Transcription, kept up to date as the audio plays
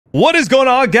What is going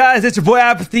on, guys? It's your boy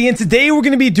Apathy, and today we're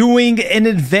going to be doing an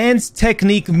advanced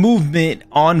technique movement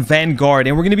on Vanguard,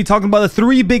 and we're going to be talking about the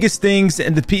three biggest things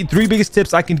and the three biggest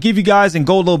tips I can give you guys and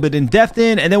go a little bit in depth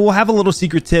in, and then we'll have a little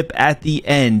secret tip at the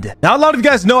end. Now, a lot of you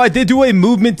guys know I did do a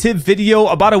movement tip video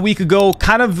about a week ago,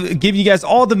 kind of giving you guys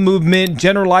all the movement,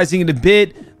 generalizing it a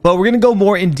bit, but we're going to go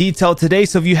more in detail today.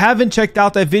 So if you haven't checked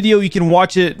out that video, you can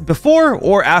watch it before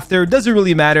or after. It doesn't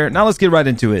really matter. Now let's get right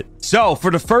into it. So for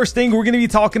the first thing we're going to be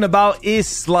talking about is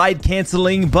slide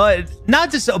canceling, but not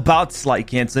just about slide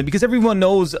canceling, because everyone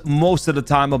knows most of the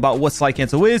time about what slide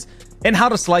cancel is and how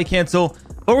to slide cancel.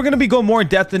 But we're going to be going more in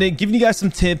depth in it, giving you guys some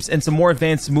tips and some more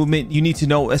advanced movement you need to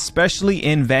know, especially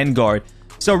in Vanguard.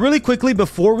 So really quickly,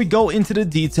 before we go into the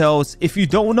details, if you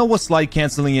don't know what slide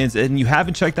canceling is and you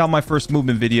haven't checked out my first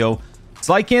movement video,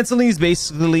 slide canceling is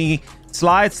basically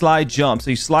slide, jump.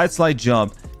 So you slide,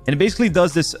 jump. And it basically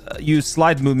does this use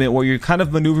slide movement where you're kind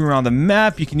of maneuvering around the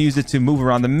map. You can use it to move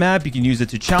around the map. You can use it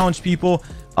to challenge people.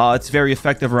 It's very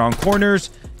effective around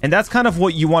corners. And that's kind of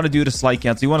what you want to do to slide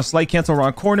cancel. You want to slide cancel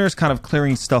around corners, kind of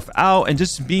clearing stuff out and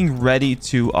just being ready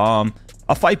to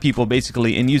fight people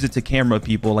basically, and use it to camera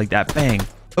people like that. Bang.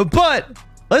 But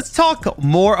let's talk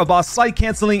more about slide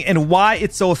canceling and why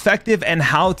it's so effective and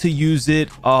how to use it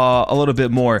a little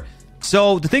bit more.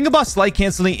 So the thing about slide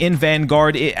canceling in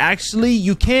Vanguard, it actually,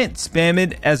 you can't spam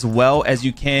it as well as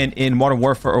you can in Modern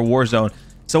Warfare or Warzone.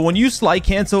 So when you slide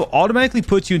cancel, automatically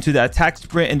puts you into that attack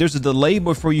sprint, and there's a delay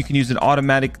before you can use an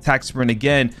automatic attack sprint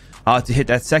again to hit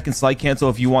that second slide cancel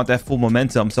if you want that full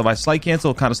momentum. So if I slide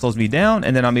cancel, it kind of slows me down,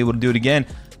 and then I'm able to do it again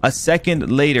a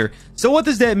second later. So what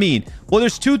does that mean? Well,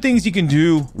 there's two things you can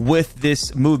do with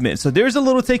this movement. So there's a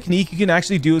little technique you can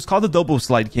actually do. It's called the double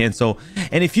slide cancel,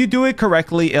 and if you do it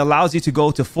correctly, it allows you to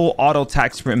go to full auto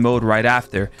attack sprint mode right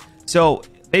after. So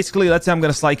basically, let's say I'm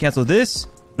going to slide cancel this,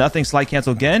 nothing, slide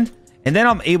cancel again, and then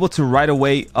I'm able to right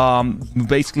away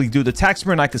basically do the attack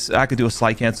sprint. I could do a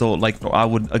slide cancel like I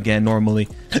would again normally.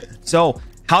 So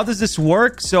how does this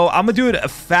work? So I'm gonna do it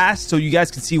fast so you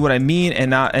guys can see what I mean, and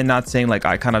not saying like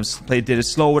I kind of did it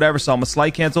slow or whatever. So I'm gonna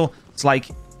slide cancel, slide,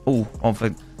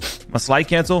 my slide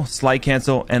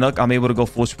cancel, and look, I'm able to go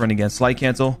full sprint again. Slide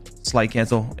cancel,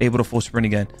 able to full sprint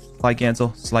again. Slide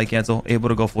cancel, able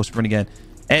to go full sprint again.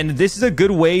 And this is a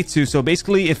good way to, so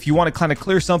basically if you want to kind of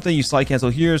clear something, you slide cancel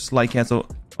here, slide cancel.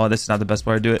 Oh, this is not the best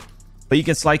way to do it, but you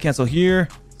can slide cancel here,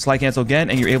 slide cancel again,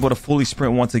 and you're able to fully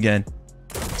sprint once again.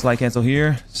 Slide cancel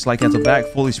here, slide cancel back,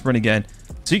 fully sprint again.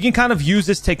 So you can kind of use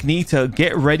this technique to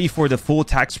get ready for the full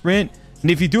attack sprint. And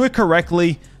if you do it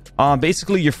correctly,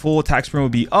 basically your full attack sprint will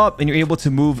be up and you're able to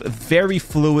move very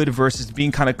fluid versus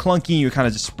being kind of clunky. You're kind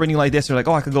of just sprinting like this. You're like,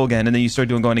 oh, I could go again. And then you start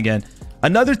going again.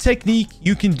 Another technique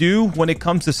you can do when it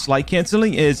comes to slide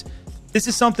canceling is, this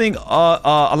is something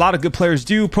a lot of good players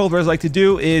do, pro players like to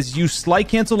do, is you slide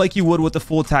cancel like you would with the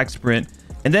full attack sprint.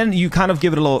 And then you kind of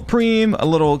give it a little preem, a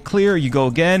little clear, you go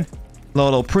again, a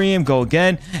little preem, go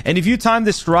again. And if you time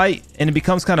this right and it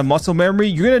becomes kind of muscle memory,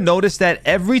 you're going to notice that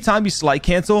every time you slide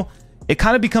cancel, it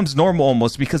kind of becomes normal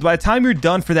almost, because by the time you're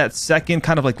done for that second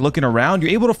kind of like looking around,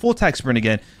 you're able to full attack sprint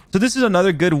again. So this is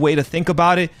another good way to think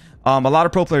about it. A lot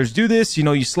of pro players do this. You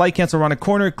know, you slide cancel around a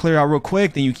corner, clear out real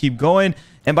quick, then you keep going.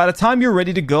 And by the time you're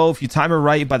ready to go, if you time it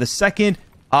right, by the second,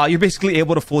 you're basically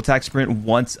able to full attack sprint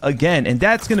once again. And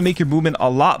that's going to make your movement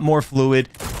a lot more fluid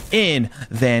in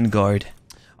Vanguard.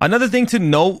 Another thing to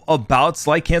know about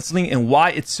slide canceling and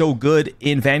why it's so good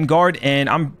in Vanguard, and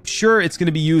I'm sure it's going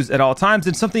to be used at all times,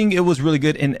 and something it was really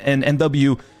good in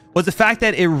MW, was the fact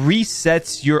that it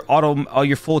resets your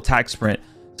your full attack sprint.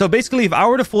 So basically, if I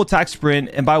were to full attack sprint,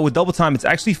 and with double time, it's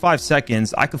actually 5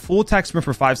 seconds. I could full attack sprint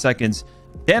for 5 seconds.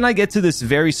 Then I get to this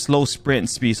very slow sprint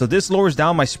speed. So this lowers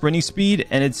down my sprinting speed,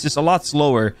 and it's just a lot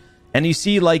slower. And you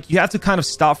see, like, you have to kind of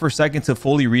stop for a second to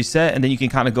fully reset, and then you can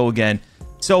kind of go again.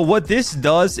 So what this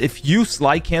does, if you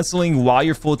slide canceling while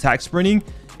you're full attack sprinting,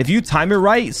 if you time it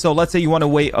right, so let's say you want to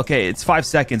wait, okay, it's 5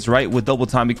 seconds, right, with double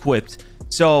time equipped.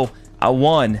 So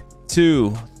 1,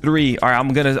 2, 3. All right, I'm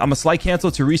gonna slide cancel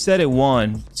to reset it.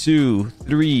 1, 2,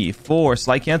 3, 4.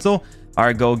 Slide cancel. All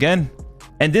right, go again.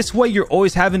 And this way, you're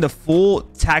always having the full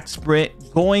attack sprint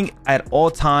going at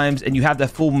all times, and you have that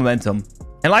full momentum.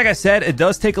 And like I said, it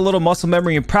does take a little muscle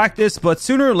memory and practice, but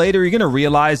sooner or later, you're going to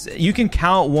realize you can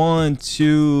count 1,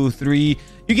 2, 3.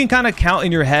 You can kind of count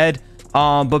in your head.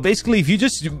 But basically, if you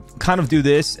just kind of do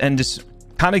this and just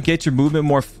kind of get your movement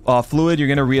more fluid, you're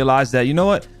going to realize that, you know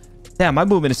what? Damn, my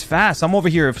movement is fast. I'm over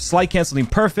here slide canceling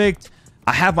perfect.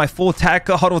 I have my full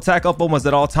huddle attack up almost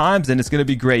at all times, and it's going to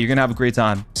be great. You're going to have a great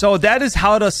time. So that is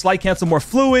how to slide cancel more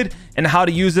fluid and how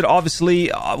to use it.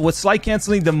 Obviously, with slide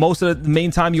canceling, the main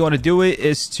time you want to do it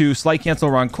is to slide cancel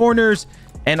around corners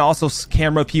and also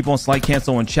camera people and slide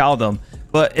cancel and chow them.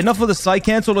 But enough of the slide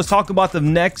cancel. Let's talk about the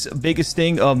next biggest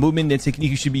thing of movement and technique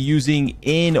you should be using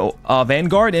in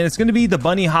Vanguard, and it's going to be the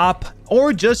bunny hop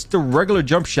or just the regular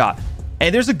jump shot.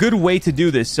 And there's a good way to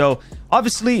do this. So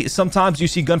obviously, sometimes you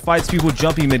see gunfights, people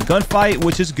jumping mid gunfight,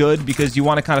 which is good because you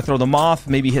want to kind of throw them off,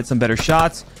 maybe hit some better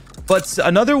shots. But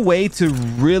another way to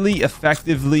really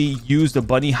effectively use the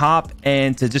bunny hop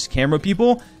and to just camera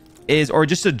people is, or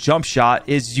just a jump shot,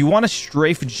 is you want to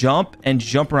strafe jump and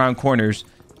jump around corners.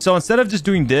 So instead of just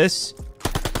doing this,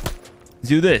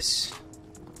 do this.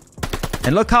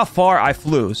 And look how far I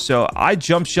flew. So I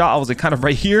jump shot, I was like kind of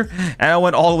right here, and I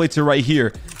went all the way to right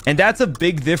here. And that's a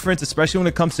big difference, especially when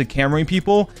it comes to cameraing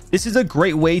people. This is a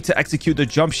great way to execute the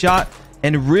jump shot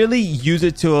and really use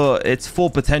it to its full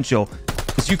potential.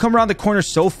 Because you come around the corner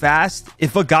so fast.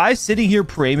 If a guy's sitting here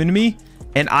pre-aiming me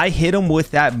and I hit him with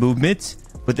that movement,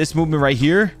 with this movement right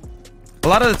here, a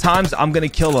lot of the times I'm going to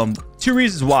kill him. Two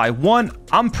reasons why. One,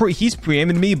 he's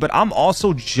pre-aiming me, but I'm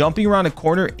also jumping around the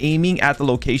corner, aiming at the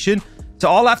location. So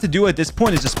all I have to do at this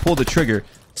point is just pull the trigger.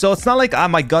 So it's not like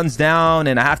my gun's down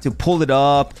and I have to pull it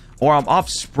up, or I'm off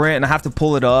sprint and I have to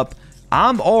pull it up.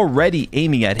 I'm already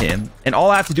aiming at him and all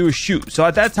I have to do is shoot. So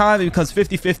at that time, it becomes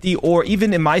 50-50, or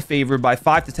even in my favor by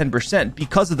 5 to 10%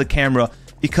 because of the camera,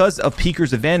 because of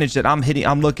Peeker's advantage that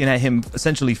I'm looking at him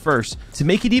essentially first. To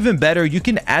make it even better, you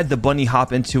can add the bunny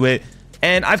hop into it.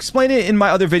 And I've explained it in my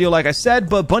other video, like I said,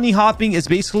 but bunny hopping is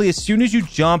basically as soon as you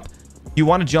jump, you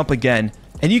want to jump again.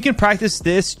 And you can practice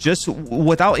this just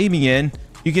without aiming in.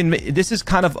 You can, this is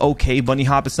kind of okay bunny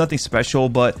hop. It's nothing special,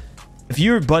 but if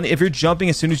you're jumping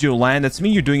as soon as you land, that's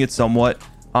mean you're doing it somewhat.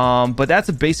 But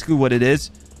that's basically what it is.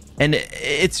 And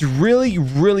it's really,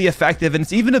 really effective. And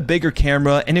it's even a bigger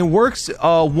camera. And it works,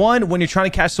 one, when you're trying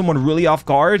to catch someone really off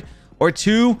guard, or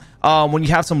two, when you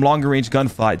have some longer range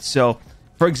gunfights. So,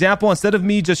 for example, instead of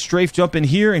me just strafe jumping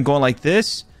here and going like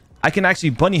this, I can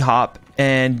actually bunny hop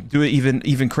and do it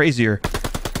even crazier.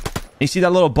 You see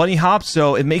that little bunny hop?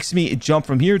 So it makes me jump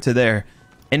from here to there.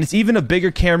 And it's even a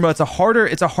bigger camera. It's a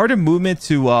harder movement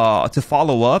to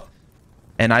follow up.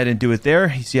 And I didn't do it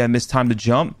there. You see I missed time to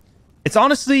jump. It's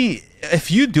honestly,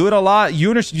 if you do it a lot,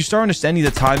 you start understanding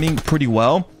the timing pretty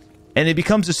well. And it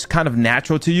becomes just kind of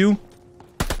natural to you.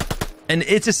 And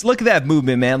it's just, look at that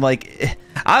movement, man. Like,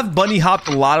 I've bunny hopped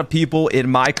a lot of people in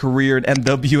my career in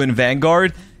MW and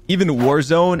Vanguard, even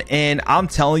Warzone, and I'm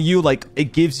telling you, like,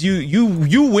 it gives you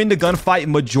win the gunfight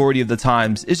majority of the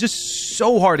times. It's just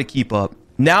so hard to keep up.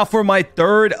 Now for my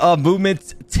third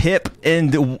movement tip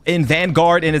in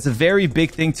Vanguard, and it's a very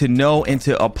big thing to know and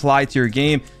to apply to your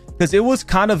game, because it was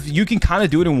kind of, you can kind of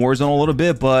do it in Warzone a little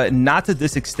bit, but not to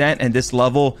this extent and this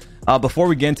level. Before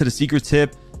we get into the secret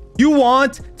tip, you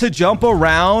want to jump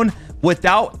around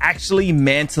without actually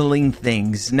mantling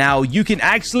things. Now, you can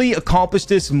actually accomplish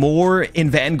this more in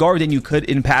Vanguard than you could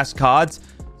in past CODs.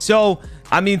 So,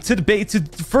 I mean,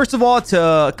 first of all,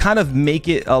 to kind of make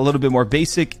it a little bit more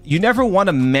basic, you never want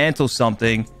to mantle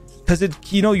something because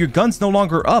your gun's no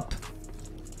longer up.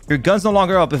 Your gun's no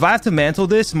longer up. If I have to mantle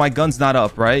this, my gun's not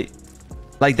up, right?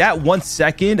 Like, that 1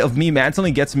 second of me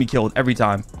mantling gets me killed every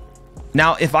time.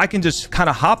 Now, if I can just kind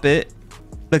of hop it,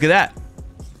 look at that.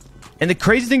 And the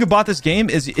crazy thing about this game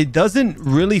is it doesn't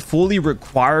really fully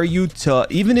require you to,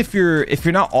 even if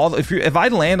I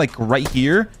land like right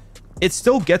here, it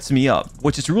still gets me up,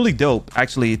 which is really dope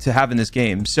actually to have in this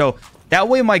game. So that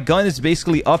way my gun is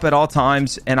basically up at all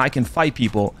times and I can fight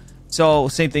people. So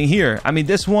same thing here. I mean,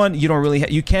 this one,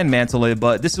 you can mantle it,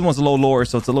 but this one's a little lower,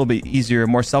 so it's a little bit easier,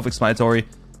 more self-explanatory.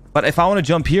 But if I want to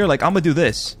jump here, like, I'm gonna do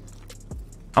this.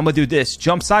 I'm gonna do this,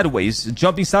 jump sideways.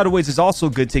 Jumping sideways is also a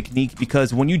good technique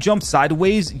because when you jump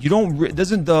sideways,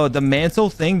 the mantle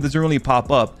thing doesn't really pop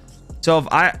up. So if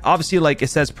I obviously, like, it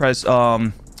says press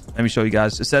let me show you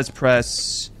guys. It says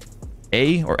press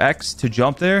A or X to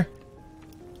jump there.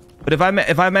 But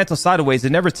if I mantle sideways,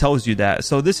 it never tells you that.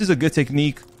 So this is a good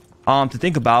technique to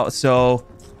think about. So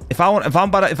if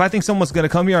I think someone's gonna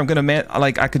come here, I'm gonna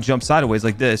I could jump sideways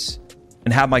like this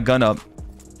and have my gun up.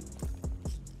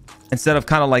 Instead of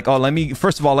kind of like, oh,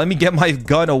 first of all, let me get my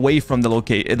gun away from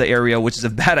the area, which is a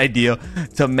bad idea,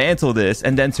 to mantle this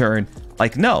and then turn.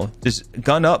 Like, no, just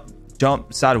gun up,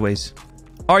 jump sideways.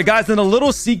 All right, guys, and a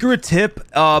little secret tip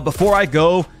before I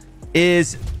go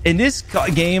is, in this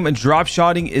game, drop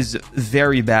shotting is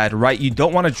very bad, right? You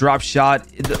don't want to drop shot.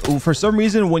 For some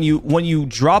reason, when you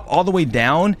drop all the way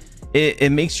down, it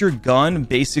makes your gun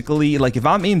basically, like, if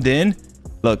I'm aimed in,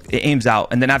 Look, it aims out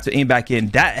and then I have to aim back in.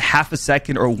 That half a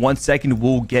second or 1 second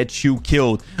will get you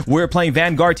killed. We're playing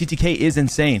Vanguard. TTK is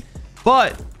insane.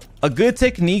 But a good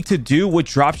technique to do with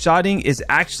drop shotting is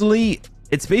actually,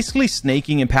 it's basically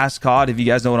snaking in pass COD, if you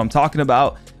guys know what I'm talking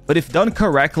about. But if done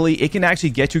correctly, it can actually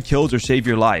get you kills or save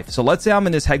your life. So let's say I'm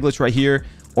in this head glitch right here,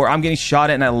 or I'm getting shot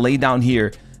at and I lay down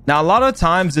here. Now, a lot of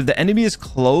times if the enemy is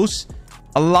close,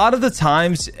 a lot of the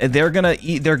times they're gonna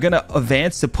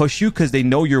advance to push you because they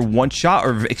know you're one shot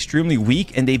or extremely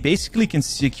weak, and they basically can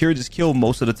secure this kill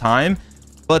most of the time.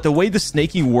 But the way the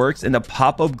snaking works and the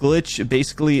pop-up glitch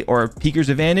basically, or peeker's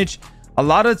advantage, a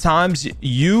lot of times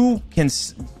you can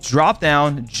drop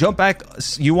down, jump back.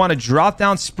 You want to drop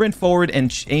down, sprint forward,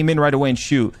 and aim in right away and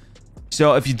shoot.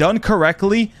 So if you've done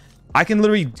correctly, I can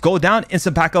literally go down,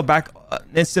 instant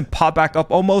pop back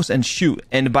up almost, and shoot.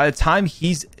 And by the time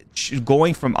he's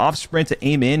going from off sprint to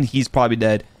aim in, he's probably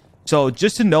dead. So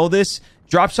just to know this,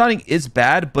 drop shotting is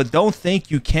bad, but don't think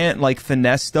you can't like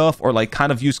finesse stuff or like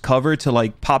kind of use cover to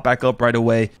like pop back up right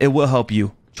away. It will help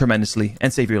you tremendously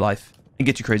and save your life and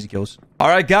get you crazy kills. All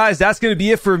right, guys, that's gonna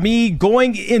be it for me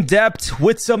going in depth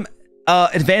with some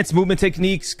advanced movement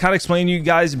techniques, kind of explaining to you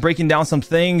guys, breaking down some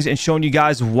things and showing you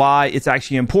guys why it's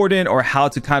actually important, or how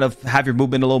to kind of have your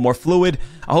movement a little more fluid.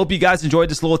 I hope you guys enjoyed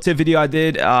this little tip video I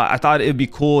did. I thought it'd be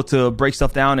cool to break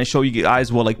stuff down and show you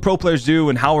guys what like pro players do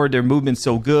and how are their movements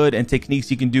so good, and techniques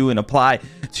you can do and apply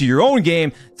to your own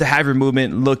game to have your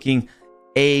movement looking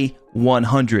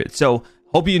A100. So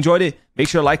hope you enjoyed it. Make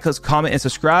sure to like, comment, and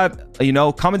subscribe. You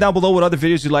know, comment down below what other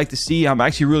videos you'd like to see. I'm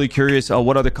actually really curious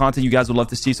what other content you guys would love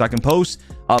to see so I can post.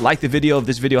 Like the video if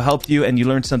this video helped you and you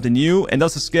learned something new. And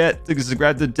don't forget to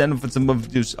subscribe to the channel for some more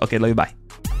videos. Okay, love you. Bye.